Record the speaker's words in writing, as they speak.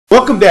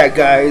Welcome back,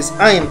 guys.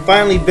 I am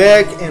finally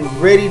back and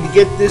ready to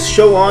get this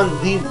show on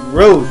the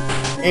road.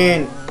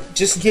 And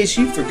just in case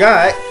you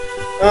forgot,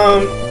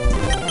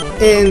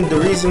 and the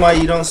reason why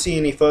you don't see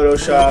any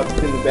Photoshop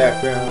in the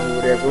background or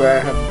whatever,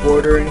 where I have a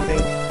border or anything,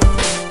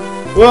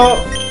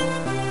 well,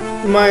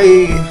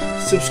 my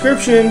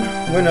subscription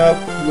went up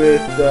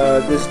with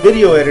this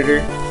video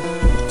editor,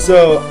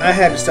 so I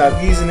had to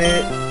stop using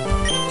it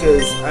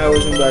because I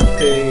wasn't about to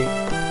pay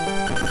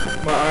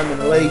my arm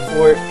and a leg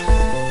for it.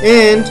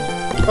 And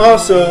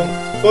also,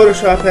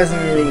 Photoshop hasn't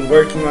been really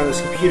working on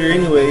this computer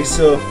anyway,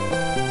 so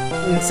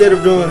instead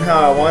of doing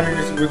how I wanted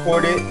to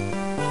record it,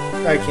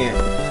 I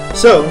can't.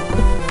 So,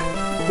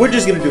 we're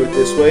just going to do it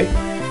this way.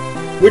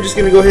 We're just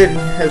going to go ahead and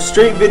have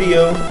straight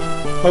video.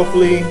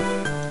 Hopefully,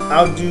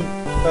 I'll do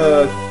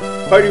a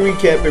party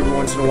recap every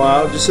once in a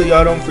while, just so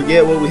y'all don't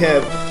forget what we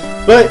have.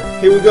 But,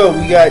 here we go.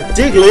 We got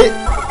Diglett,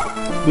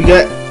 we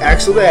got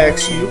Axel the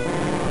Axew,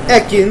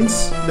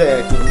 Ekans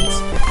the Ekans,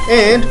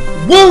 and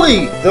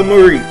Wooly the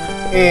Mareep.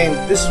 And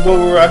this is what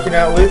we're rocking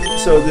out with,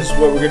 so this is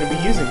what we're going to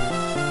be using.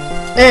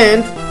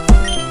 And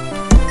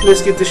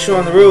let's get this show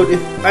on the road.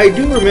 If I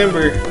do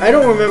remember, I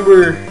don't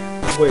remember,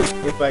 wait,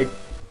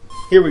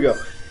 here we go.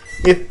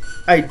 If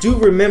I do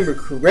remember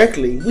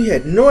correctly, we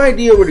had no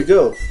idea where to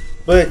go,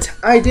 but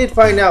I did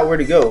find out where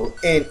to go,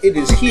 and it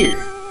is here.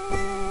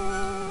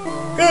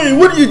 Hey,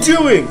 what are you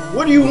doing?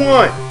 What do you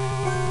want?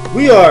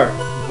 We are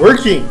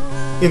working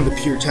in the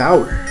Pure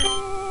Tower,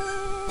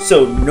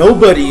 so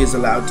nobody is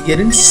allowed to get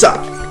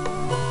inside.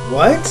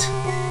 What?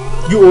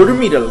 You order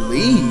me to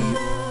leave?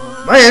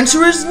 My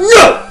answer is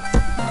no!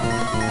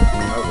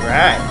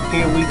 Alright,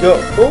 here we go.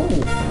 Oh,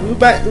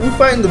 we're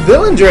fighting the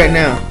villains right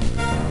now.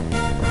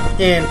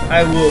 And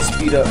I will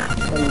speed up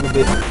a little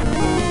bit.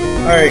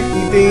 Alright,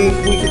 you think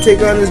we can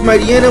take on this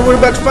mighty Anna? We're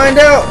about to find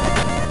out!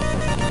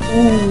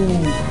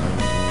 Ooh.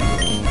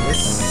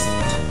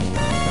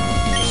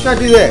 Let's not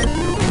do that.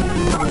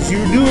 As you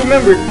do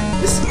remember,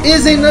 this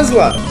is a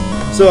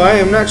Nuzlocke. So I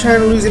am not trying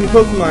to lose any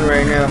Pokemon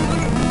right now.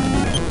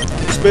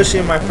 Especially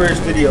in my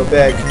first video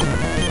back.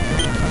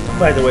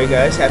 By the way,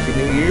 guys, Happy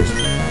New Year's.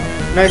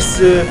 Nice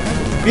to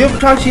be able to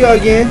talk to y'all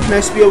again.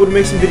 Nice to be able to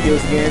make some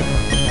videos again.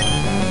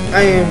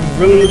 I am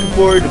really looking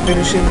forward to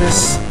finishing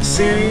this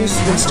series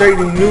and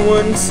starting new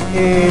ones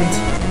and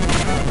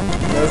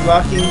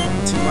Nuzlocking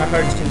to my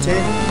heart's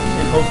content.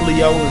 And hopefully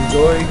y'all will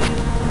enjoy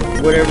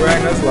whatever I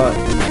Nuzlocke.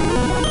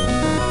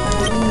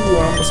 Ooh, I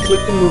almost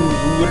clicked the move.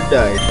 We would have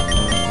died.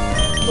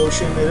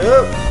 Potion it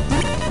up.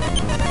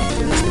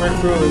 This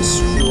Murkrow is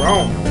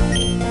strong.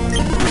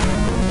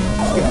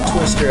 Let's get the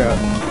Twister out.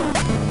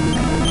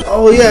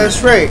 Oh yeah,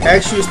 that's right.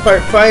 Actually, was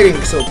part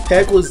fighting, so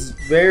Peck was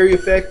very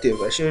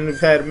effective. I shouldn't have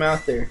had him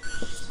out there.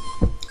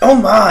 Oh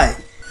my!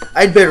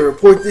 I'd better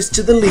report this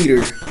to the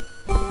leader.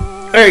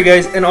 Alright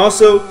guys, and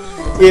also,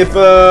 if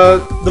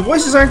the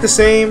voices aren't the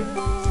same,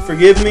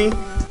 forgive me.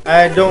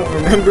 I don't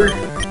remember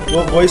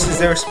what voices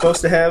they were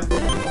supposed to have.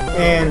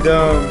 And,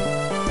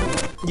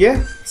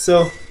 yeah,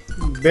 so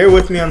bear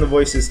with me on the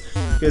voices,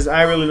 because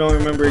I really don't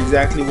remember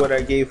exactly what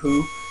I gave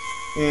who.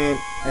 And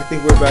I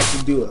think we're about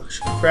to do a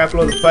crap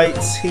load of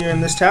fights here in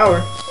this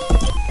tower.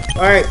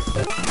 Alright.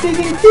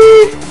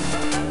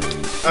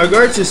 Our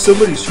guard says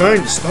somebody's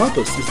trying to stop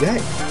us. Is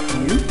that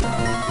you?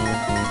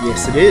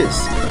 Yes, it is.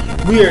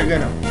 We are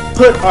gonna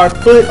put our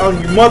foot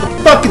on your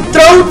motherfucking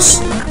throats!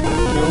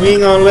 And we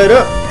ain't gonna let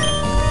up.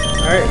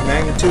 Alright,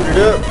 magnitude it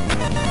up.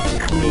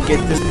 Let me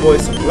get this boy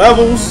some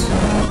levels.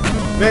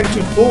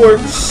 Magnitude 4.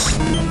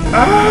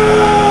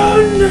 Oh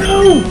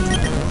no!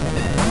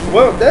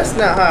 Well, that's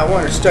not how I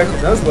want to start the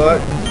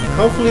Nuzlocke.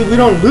 Hopefully we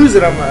don't lose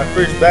it on my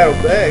first battle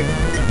bag.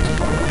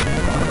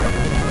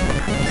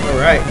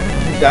 Alright,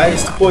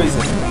 dies to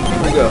poison.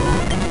 Here we go.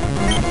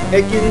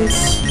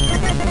 Ekans.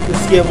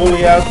 Let's get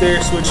Wooly out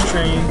there, switch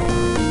train.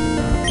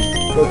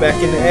 Go back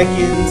into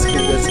Ekans,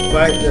 because that's a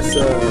fight,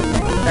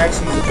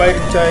 actually he's a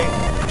fighting type.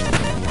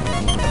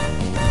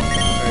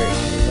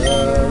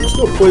 Alright, let's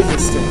go Poison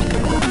Sting.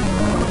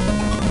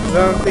 I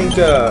don't think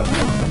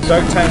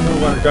Dark type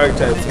move on a Dark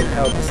type is going to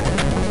help us.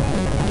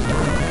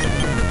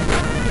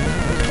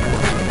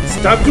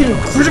 Stop getting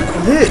critical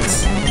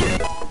hits!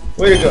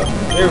 Way to go.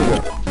 There we go.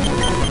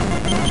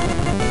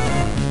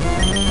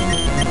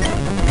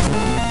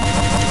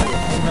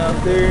 Out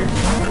there.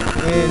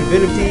 And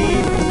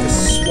Venipede, we can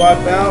swap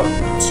out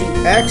to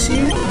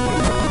Axew.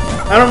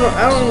 I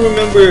don't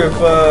remember if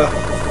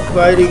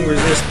fighting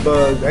resists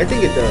bug. I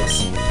think it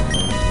does.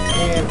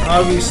 And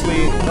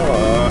obviously,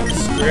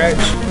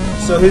 Scratch.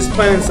 So his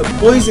plan is to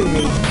poison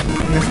me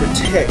and then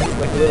protect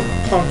like a little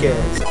punk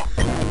ass.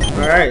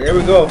 Alright, there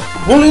we go.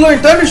 Wooly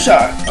learned Thunder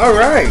Shock!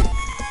 Alright.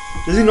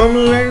 Does he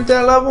normally learn at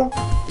that level?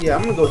 Yeah,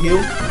 I'm gonna go heal.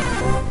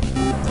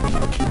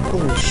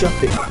 Oh,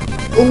 shove it.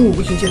 Oh,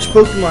 we can catch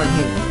Pokemon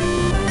here.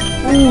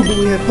 Oh, do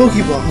we have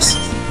Pokeballs?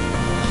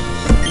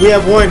 We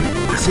have one.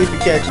 Let's see if he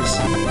catches.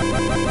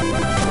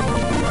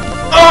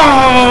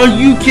 Oh, are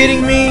you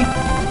kidding me?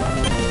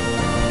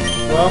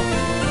 Well,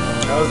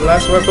 that was the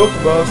last of our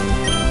Pokeballs.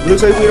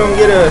 Looks like we don't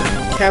get a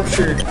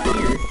capture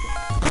here.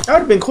 That would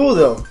have been cool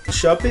though.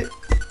 Shove it.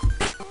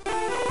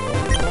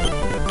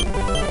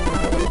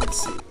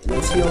 Let's see.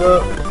 Let's heal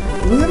up.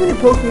 Do we have any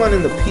Pokemon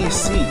in the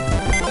PC?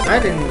 I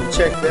didn't even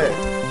check that.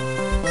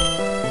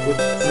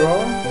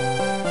 Withdraw?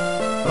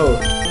 Oh,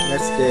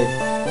 that's dead.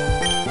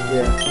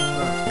 Yeah.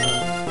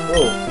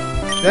 Whoa.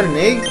 Is that an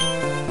egg?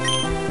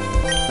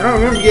 I don't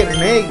remember getting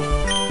an egg.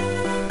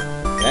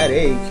 Bad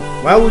egg.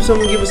 Why would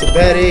someone give us a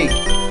bad egg?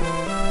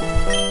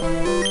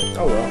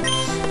 Oh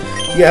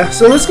well. Yeah,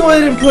 so let's go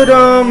ahead and put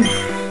our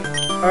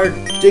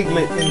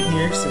Diglett in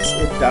here since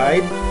it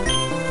died.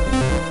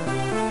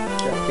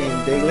 That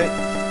damn Diglett.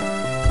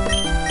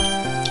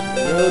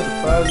 There we go,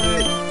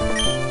 deposit.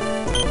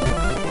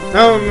 I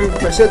don't remember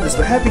if I said this,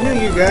 but Happy New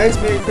Year, guys.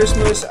 Merry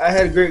Christmas. I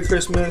had a great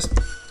Christmas.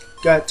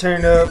 Got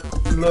turned up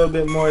a little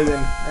bit more than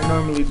I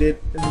normally did,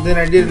 than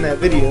I did in that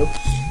video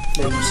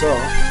that you saw.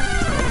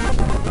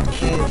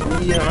 And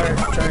we are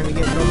trying to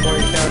get no more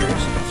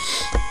encounters.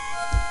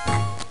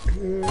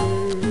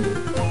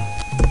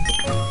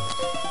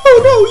 Oh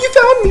no, you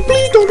found me!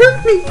 Please don't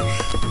hurt me!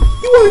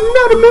 You are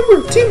not a member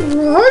of Team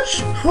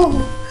Mirage?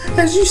 Oh,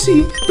 as you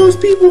see, those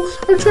people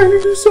are trying to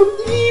do some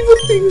evil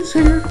things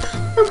here.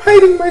 I'm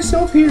hiding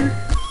myself here.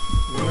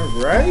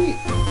 Alright.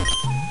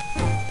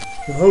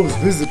 When I was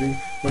visiting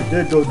my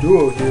dead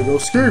Doduo here,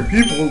 those scary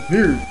people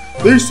appeared.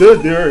 They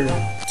said they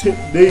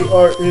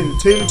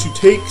intend to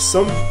take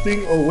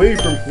something away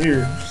from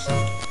here.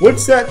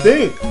 What's that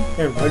thing?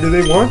 And why do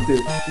they want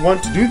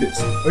to do this?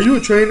 Are you a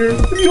trainer?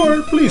 If you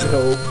are, please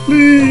help.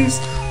 Please.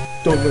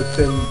 Don't let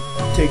them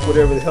take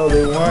whatever the hell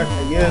they want,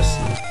 I guess.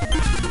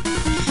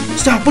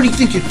 Stop! What do you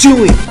think you're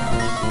doing?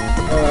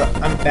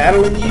 I'm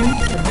battling you.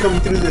 I'm coming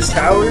through this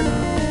tower.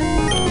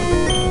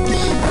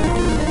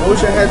 I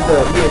wish I had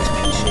the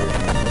EXP share.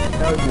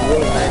 That would be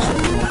really nice.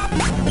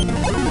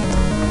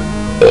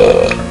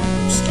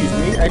 Excuse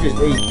me, I just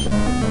ate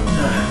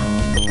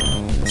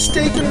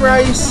steak and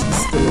rice.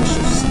 It's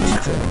delicious.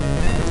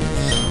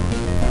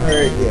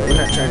 Alright, yeah, we're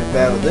not trying to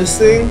battle this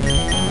thing.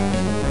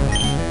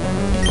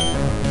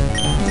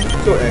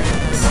 Go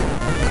Ekans.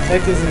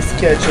 Ekans needs to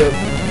catch up.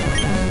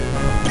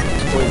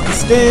 Poison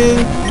sting.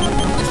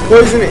 Let's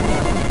poison it.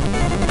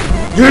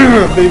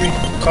 Yeah, baby.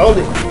 Called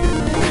it.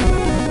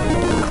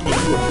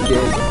 You are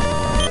dead.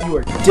 You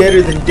are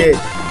deader than dead.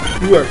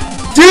 You are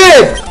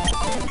dead!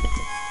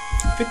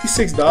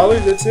 $56,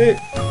 that's it.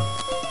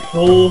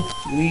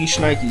 Holy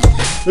shnikes.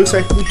 Looks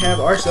like we have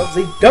ourselves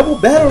a double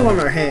battle on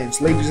our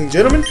hands, ladies and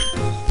gentlemen.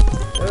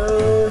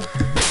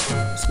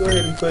 Let's go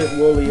ahead and put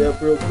Wooly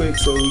up real quick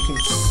so we can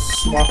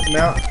swap him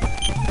out.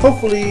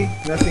 Hopefully,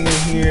 nothing in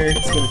here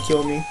is gonna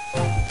kill me.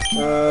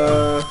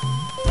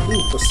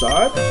 Ooh,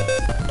 Facade?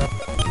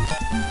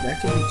 That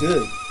could be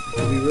good. That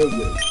could be real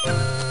good.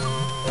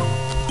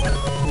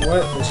 You know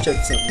what? Let's check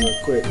something real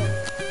quick.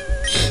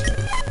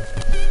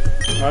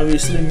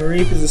 Obviously,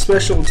 Mareep is a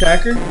special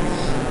attacker.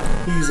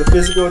 He's a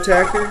physical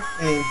attacker,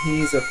 and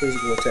he's a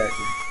physical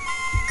attacker.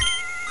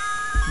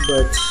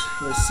 But,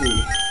 let's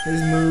see.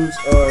 His moves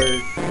are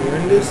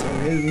horrendous,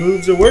 and his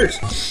moves are worse.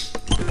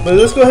 But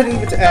let's go ahead and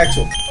give it to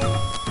Axel.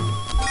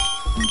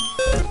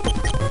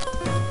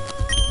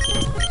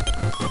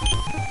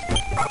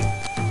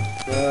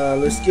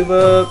 Let's give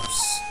up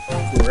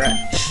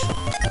Scratch.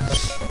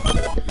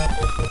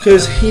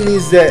 Because he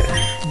needs that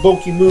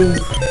bulky move.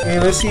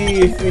 And let's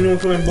see if anyone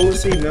put in Bullet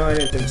Seed. No, I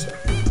didn't think so.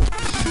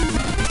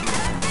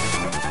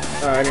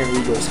 I didn't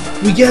read those.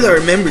 We gather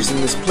our members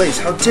in this place.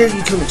 How dare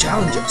you come and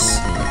challenge us?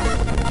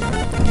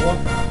 Well,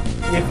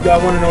 if y'all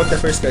want to know what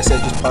that first guy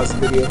said, just pause the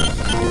video.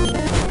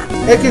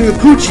 Heckin' the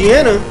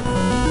Poochiana?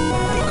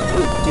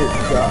 Oh, dear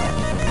God.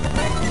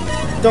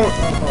 Don't.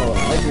 Oh,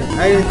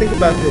 I didn't think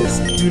about this.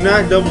 Do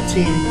not double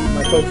team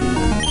my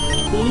Pokemon.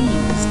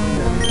 Please do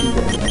not do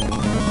that.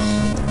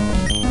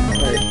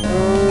 Alright,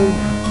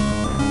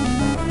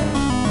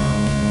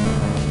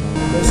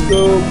 let's go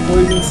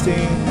Poison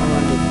Sting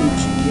on the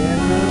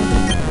Poochiana.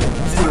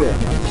 Let's do that.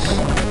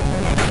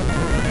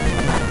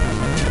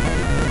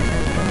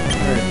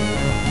 Alright.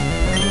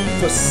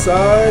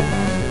 Facade.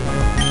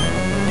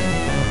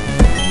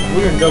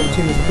 We're gonna double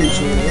team this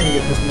Poochiana. We're gonna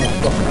get this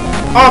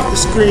motherfucker off the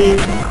screen.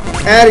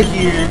 Out of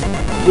here.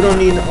 We don't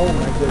need no. Oh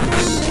my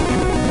goodness.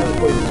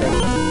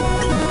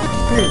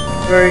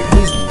 Alright,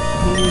 he's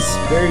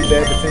very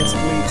bad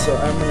defensively, so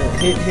I'm gonna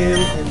hit him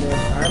and then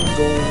I'm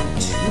going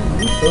to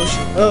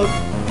potion up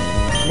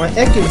my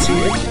Ekans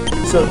here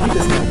so he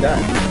does not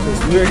die.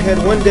 Because we already had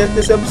one death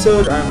this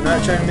episode, I'm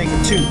not trying to make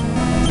it 2.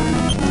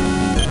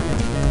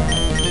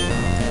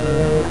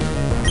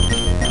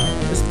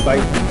 Let's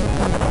bite.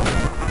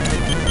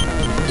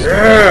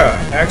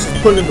 Yeah!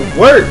 Axel's putting in the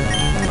work!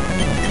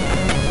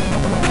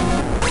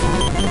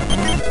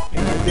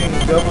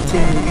 Double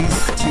teaming these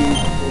two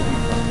will be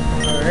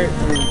fine. Alright,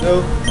 there we go.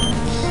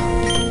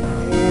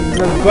 And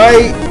another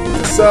bite.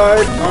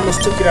 Facade almost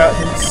took it out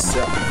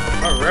himself.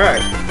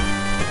 Alright.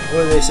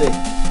 What do they say?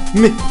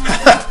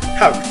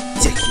 How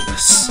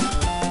ridiculous.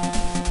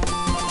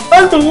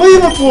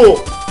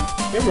 Unbelievable!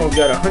 Emerald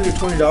got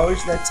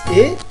 $120. That's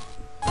it?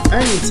 I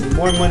need some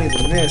more money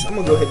than this. I'm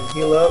gonna go ahead and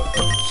heal up.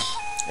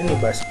 I need to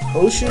buy some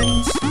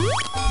potions.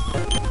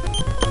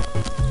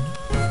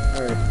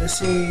 Alright, let's to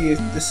see if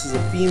this is a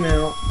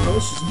female. Oh,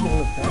 she's going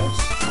to pass.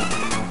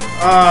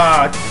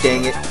 Ah,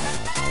 dang it.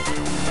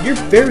 You're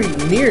very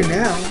near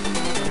now,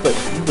 but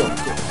you won't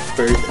go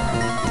further.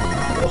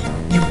 Oh,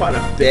 you want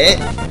to bet?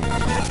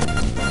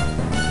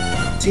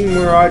 Team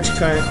Mirage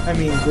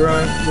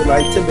Grunt would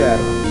like to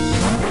battle.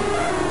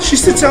 She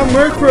sits out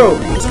Murkrow.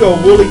 Let's go,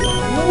 Wooly. You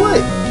know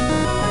what?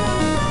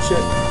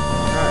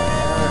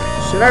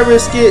 Should I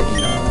risk it? No,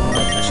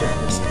 I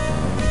shouldn't risk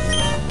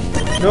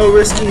it. No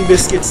risking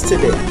biscuits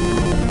today. I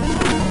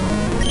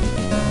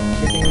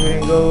think we're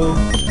gonna go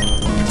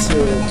to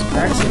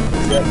Maxim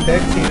because that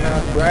pet came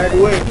out right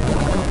away.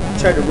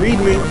 Tried to read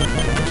me.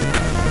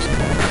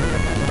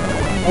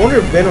 I wonder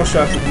if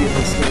Venoshock could be in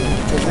this game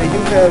because they do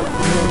have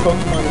more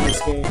Pokemon in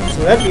this game, so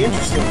that'd be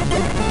interesting.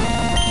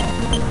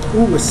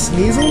 Ooh, a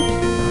Sneasel?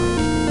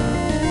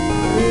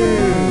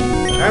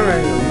 I'm not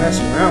even gonna mess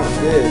around with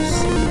this.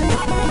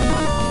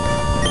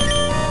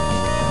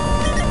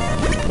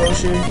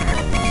 Potion.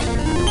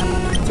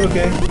 It's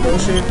okay.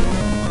 Potion. You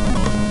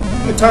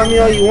can taunt me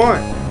all you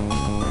want.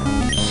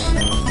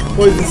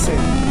 Poison Sting.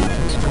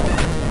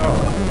 Oh.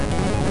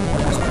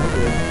 That's not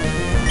good.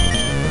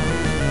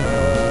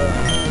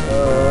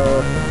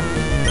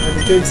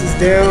 Defense is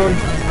down. I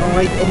don't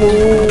like.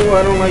 Oh,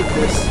 I don't like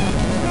this.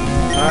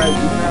 I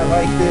do not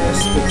like this.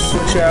 Let's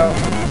switch out.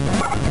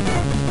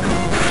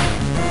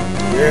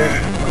 Yeah.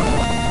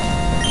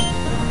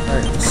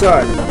 Alright,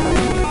 Facade.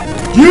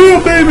 Yeah,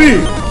 baby!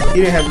 He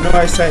didn't have no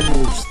ice type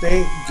moves.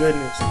 Thank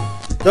goodness.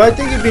 Though I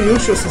think it'd be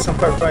neutral since I'm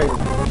part fighting.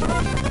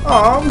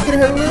 Aw, we could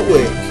have had a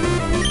Litwick.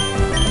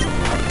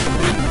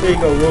 There you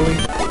go, Wooly.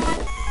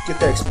 Get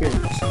that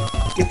experience.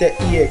 Get that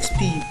EXP,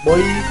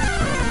 boy.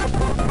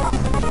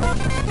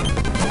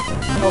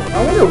 Oh,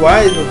 I wonder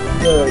why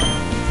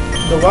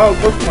the wild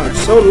Pokemon are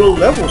so low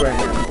level right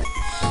now.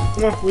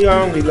 Well, we are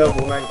only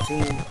level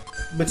 19.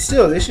 But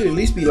still, they should at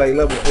least be like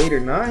level 8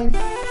 or 9.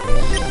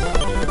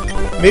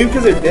 Maybe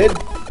because they're dead.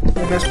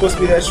 They're not supposed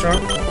to be that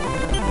strong.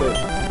 But,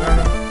 I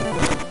don't know.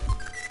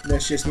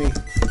 That's just me.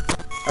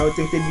 I would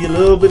think they'd be a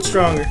little bit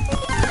stronger.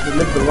 They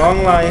lived a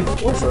long life.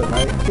 Or short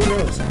life. Who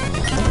knows?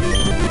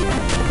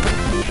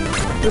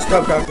 Let's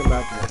stop talking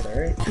about that,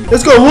 alright?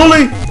 Let's go,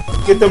 Wooly!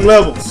 Get them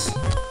levels.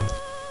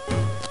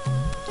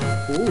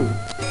 Ooh.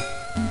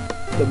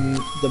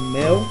 The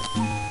male?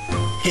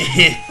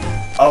 Hehe.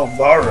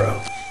 Alvaro.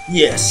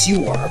 Yes,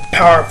 you are a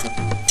powerful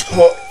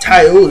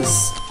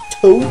toast.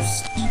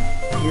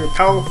 You're a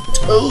powerful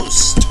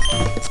toast.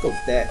 Let's go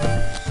with that.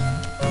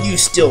 You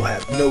still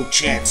have no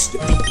chance to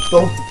beat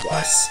both of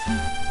us.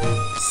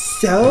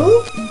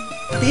 So?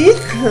 Be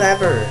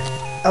clever.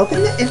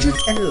 Open the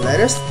entrance and let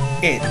us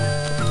in.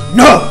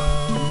 No!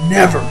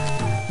 Never!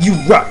 You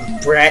rotten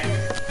brat.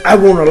 I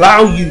won't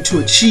allow you to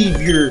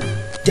achieve your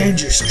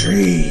dangerous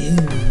dream.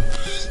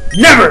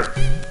 Never!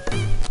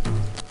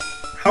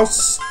 How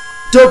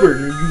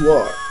stubborn you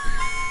are.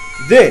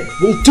 Then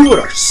we'll do it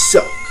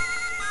ourselves.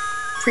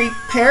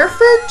 Prepare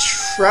for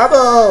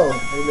trouble.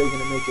 Are they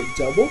gonna make it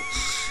double?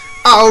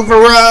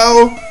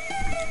 Alvaro!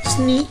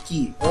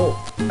 Sneaky. Oh,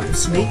 I'm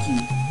sneaky.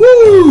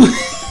 Woo!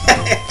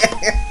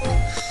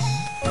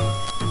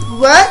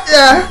 What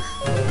the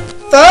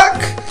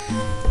fuck?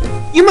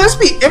 You must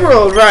be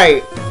Emerald,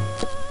 right?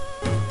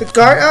 The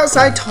guard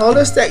outside told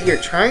us that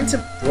you're trying to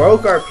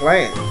break our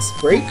plans.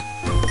 Break?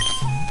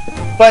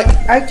 But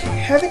I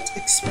haven't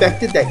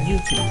expected that you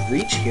can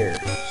reach here.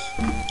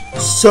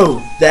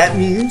 So that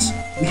means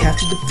we have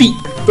to defeat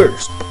you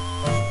first.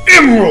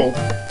 Emerald!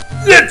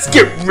 Let's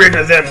get rid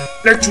of them!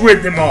 Let's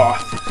rid them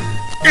off!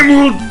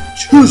 Emerald,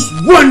 choose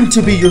one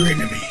to be your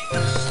enemy.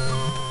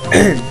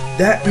 And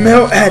that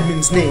male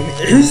admin's name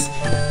is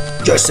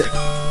Joseph.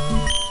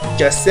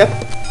 Joseph.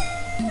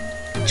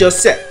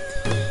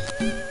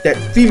 That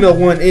female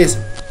one is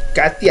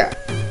Katia.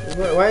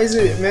 Why is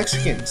it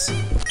Mexicans?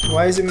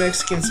 Why is it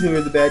Mexicans who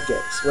are the bad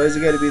guys? Why does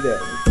it gotta be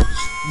that?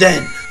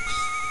 Then,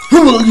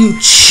 who will you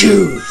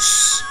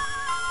choose?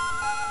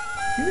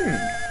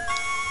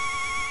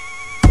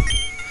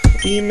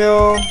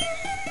 Female,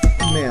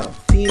 male,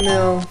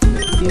 female,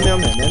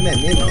 male.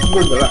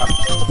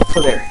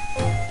 Oh, there.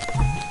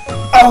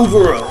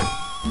 Alvaro!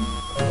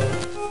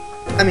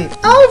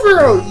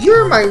 Alvaro,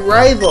 you're my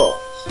rival!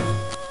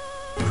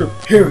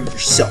 Prepare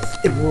yourself,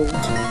 Emerald.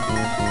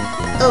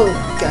 Oh,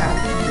 God,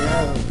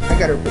 no. I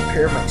gotta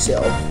prepare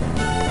myself.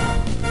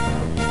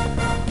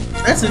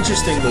 That's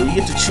interesting, though. You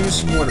get to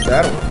choose who you want to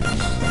battle.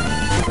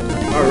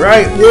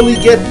 Alright, Willie,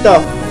 get the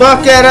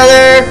fuck out of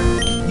there!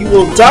 You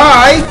will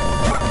die!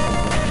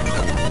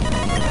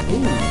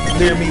 Ooh,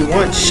 clear me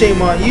once,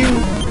 shame on you.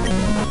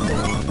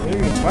 Clear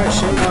me twice,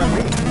 shame on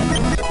me.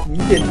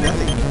 You did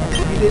nothing.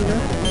 You did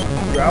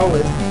nothing. Growl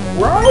it.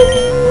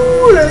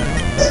 Growl it!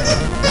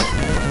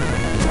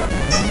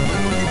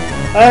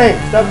 Alright,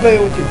 stop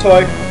playing with your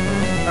toy.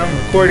 I'm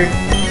recording.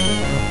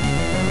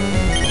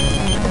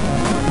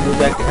 Go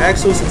back to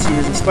Axel since he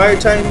was inspired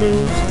type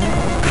moves.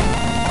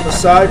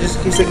 Facade just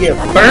in case I get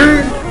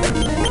burned.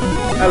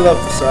 I love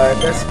Facade.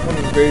 That's one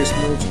of the greatest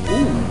moves.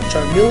 Ooh,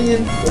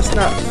 Charmeleon. Let's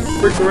not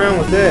freak around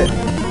with that.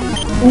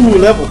 Ooh,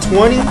 level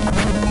 20.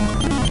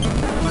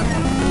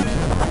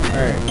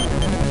 Alright.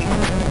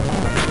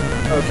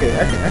 Okay, I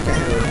can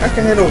handle it. I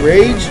can handle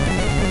rage.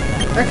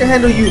 I can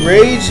handle you,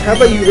 rage. How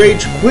about you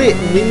rage quit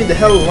and leave me the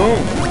hell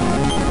alone?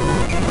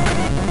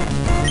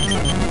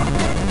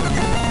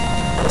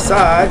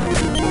 Aside,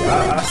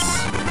 yes.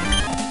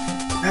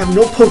 I have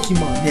no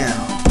Pokemon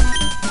now.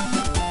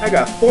 I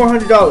got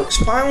 $400.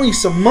 Finally,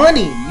 some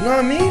money. You know what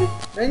I mean?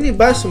 I need to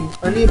buy some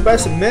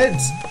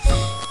meds.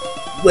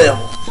 Well,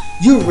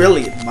 you're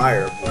really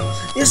admirable.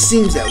 It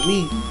seems that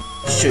we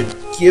should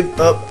give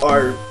up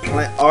our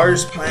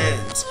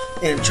plans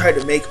and try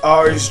to make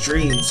ours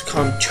dreams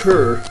come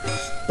true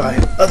by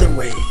other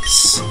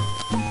ways.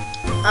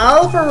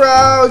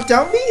 Alvaro,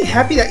 don't be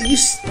happy that you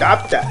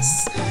stopped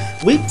us.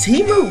 We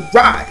Team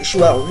Mirage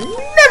will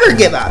never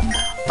give up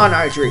on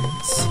our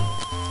dreams.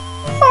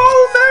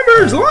 All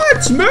members,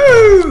 let's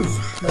move!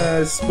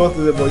 It's both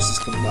of the voices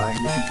combined,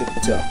 if you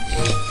couldn't tell.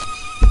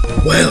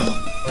 Well,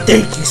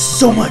 thank you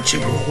so much,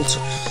 Emerald.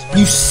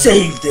 You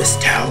saved this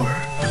tower.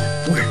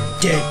 We're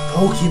dead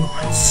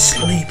Pokemon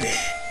sleeping.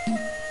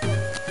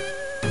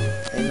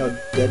 Ain't no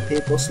dead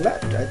people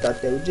slept. I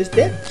thought they were just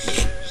dead.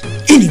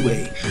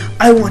 Anyway,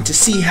 I want to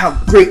see how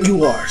great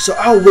you are, so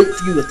I'll wait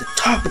for you at the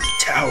top of the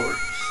tower.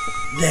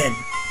 Then,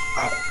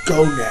 I'll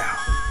go now.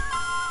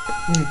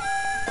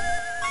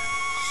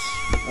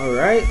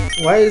 Alright,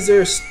 why is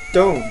there a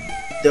stone?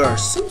 There are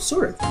some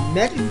sort of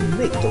magic to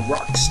make the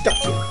rock stuck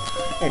here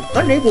and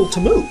unable to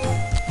move.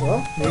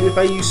 Well, maybe if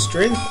I use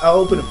strength, I'll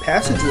open a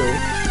passageway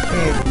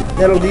and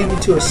that'll lead me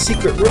to a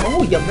secret room.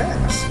 Oh, yeah,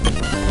 max.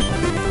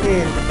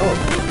 And, oh,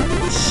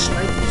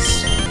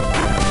 shnikes.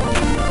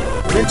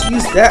 I meant to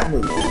use that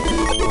move.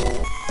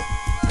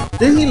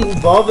 Didn't he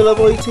evolve at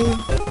level 18?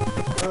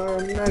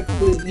 Not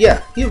completely.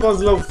 Yeah, he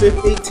evolves at level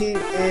 18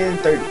 and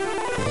 30.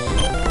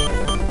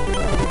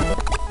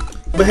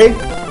 But hey,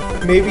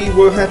 maybe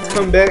we'll have to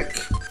come back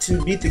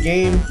to beat the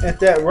game at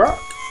that rock.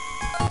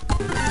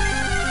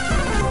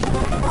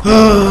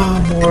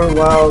 More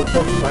wild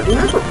Pokemon. Do I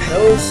have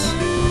repels?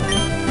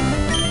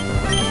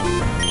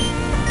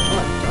 Oh,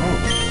 I don't.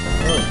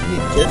 Oh, I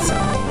need to get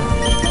some.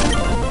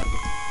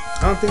 I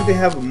don't think they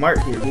have a mart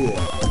here, do they? I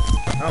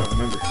don't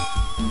remember.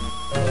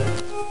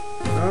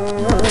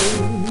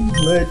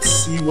 Let's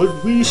see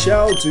what we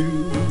shall do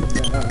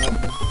now.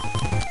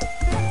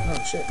 Oh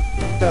shit.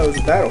 That was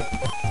a battle.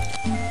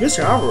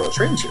 Mr. Alvaro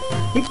trains here.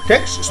 He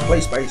protects this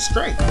place by his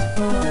strength.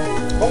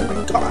 Oh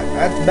my god, I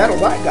have to battle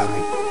that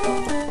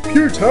guy.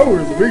 Pure Tower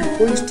is a great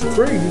place to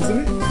train, isn't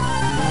it?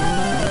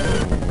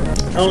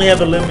 I only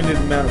have a limited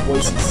amount of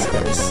voices,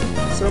 guys,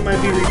 so it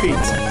might be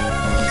repeats.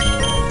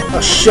 A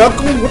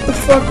Shuckle? What the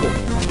fuck?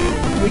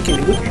 We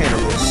can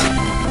handle this.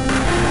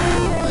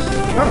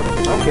 Oh,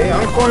 okay,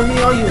 encore me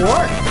all you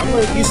want. I'm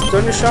gonna use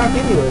Thunder Shock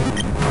anyway.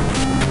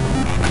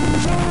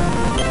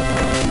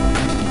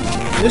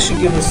 This should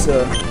give us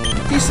a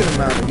decent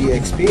amount of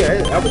EXP,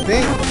 I would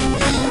think.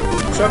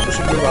 Shuckle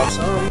should give off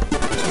some.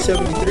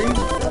 273,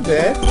 not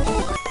bad.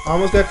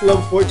 Almost got to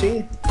level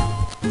 14.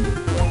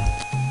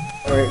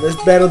 Alright,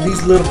 let's battle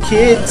these little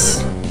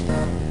kids.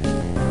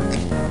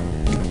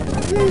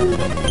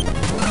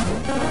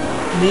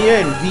 Mia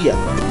and Via.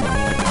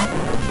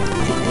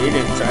 They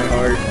didn't try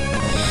hard.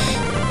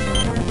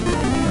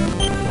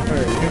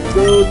 Alright, here we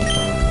go.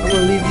 I'm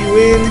gonna leave you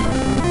in.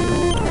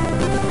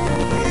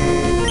 And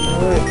you know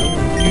what? I'm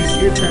gonna use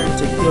your turn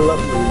to heal up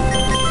move.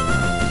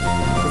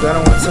 Because I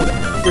don't want some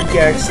freak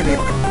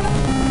accident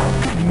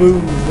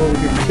move over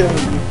here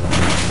killing you.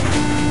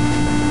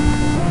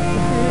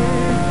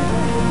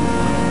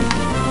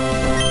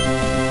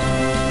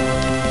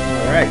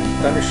 Alright,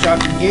 Thunder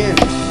Shock again.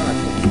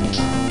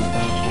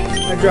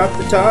 I dropped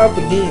the top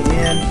again,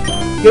 man.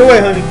 Get away,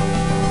 honey.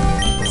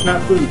 It's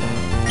not food.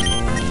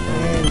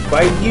 And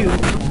bite you.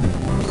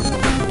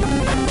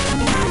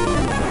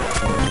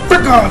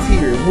 Frick off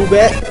here,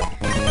 Woobat.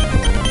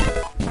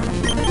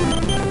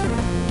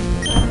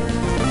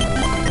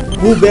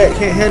 Woobat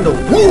can't handle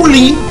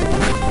Wooly.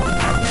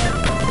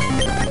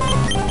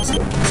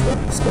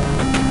 Let's go.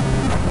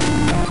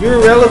 You're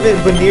irrelevant,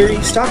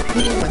 Baneri. Stop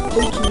hitting my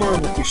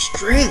Pokemon with your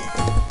strength.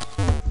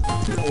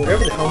 Or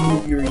whatever the hell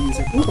move you're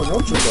using. Ooh, an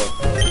Ultra Ball.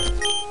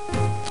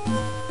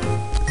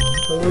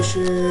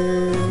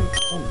 Potion.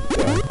 Oh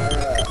my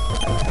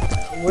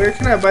god. Where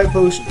can I buy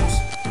potions?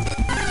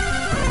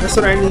 That's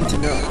what I need to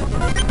know.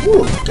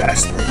 Ooh,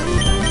 Ghastly.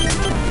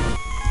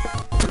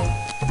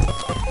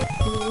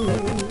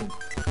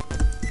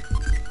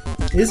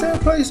 Is there a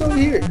place over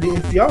here?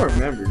 If y'all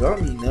remember,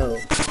 let me know.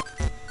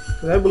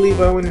 Because I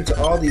believe I went into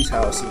all these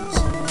houses.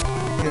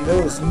 And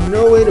there was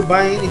no way to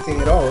buy anything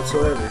at all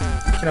whatsoever.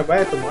 Can I buy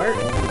at the mart?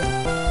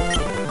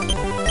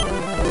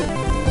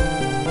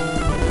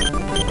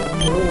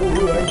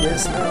 No, I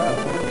guess not.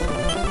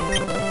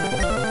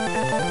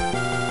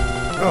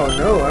 Oh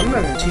no, I'm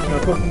not going to teach my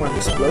Pokemon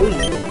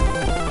Explosion.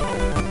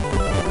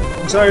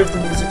 I'm sorry if the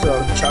music's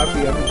all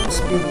choppy. I'm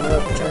speeding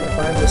up trying to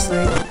find this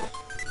thing.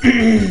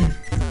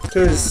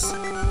 Because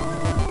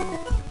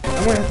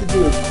I'm going to have to do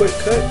a quick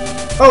cut.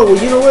 Oh,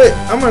 well, you know what?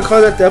 I'm going to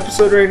call that the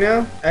episode right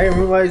now. I didn't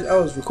realize I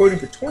was recording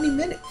for 20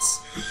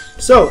 minutes.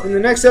 So, in the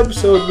next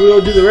episode,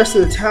 we'll do the rest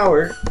of the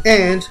tower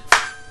and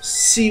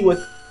see what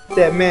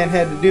that man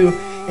had to do.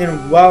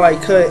 And while I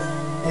cut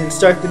and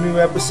start the new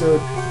episode,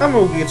 I'm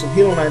going to get some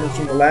healing items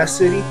from the last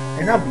city,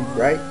 and I'll be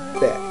right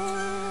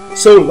back.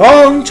 So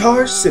long,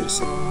 charged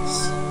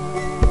citizens.